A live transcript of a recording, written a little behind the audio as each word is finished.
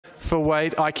for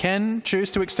Waite. I can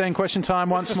choose to extend question time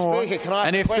once more. Speaker, can I ask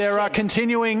and if a question? there are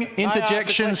continuing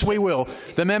interjections, we will.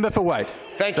 The member for Waite.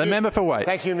 Thank you. The member for Waite.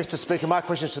 Thank you, Mr Speaker. My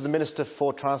question is to the Minister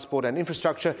for Transport and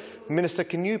Infrastructure. Minister,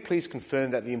 can you please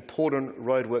confirm that the important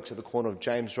roadworks at the corner of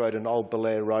James Road and Old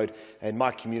Belair Road in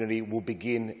my community will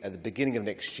begin at the beginning of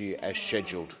next year as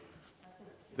scheduled?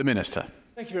 The Minister.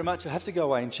 Thank you very much. I'll have to go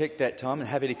away and check that time and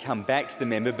happy to come back to the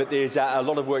member, but there's a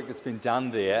lot of work that's been done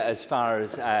there as far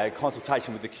as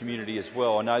consultation with the community as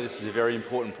well. I know this is a very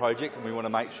important project and we want to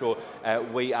make sure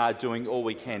we are doing all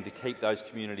we can to keep those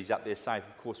communities up there safe.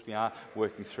 Of course, we are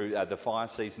working through the fire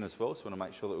season as well, so we want to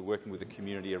make sure that we're working with the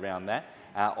community around that.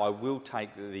 I will take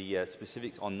the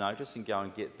specifics on notice and go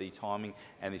and get the timing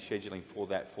and the scheduling for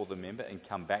that for the member and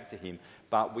come back to him.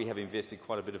 But we have invested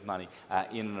quite a bit of money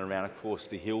in and around, of course,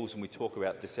 the hills, and we talk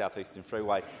about the South Eastern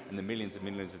Freeway and the millions and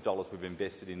millions of dollars we've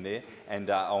invested in there. And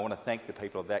I want to thank the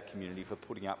people of that community for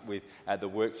putting up with the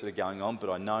works that are going on. But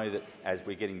I know that as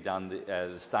we're getting done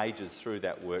the stages through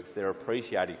that works, they're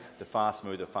appreciating the far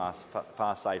smoother,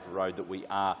 far safer road that we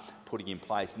are putting in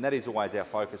place. And that is always our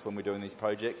focus when we're doing these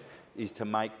projects, is to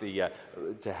make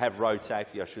to have road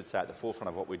safety, I should say, at the forefront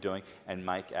of what we're doing and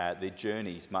make the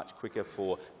journeys much quicker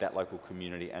for that local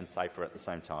community and safer at the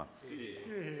same time.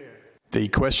 The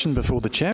question before the chair.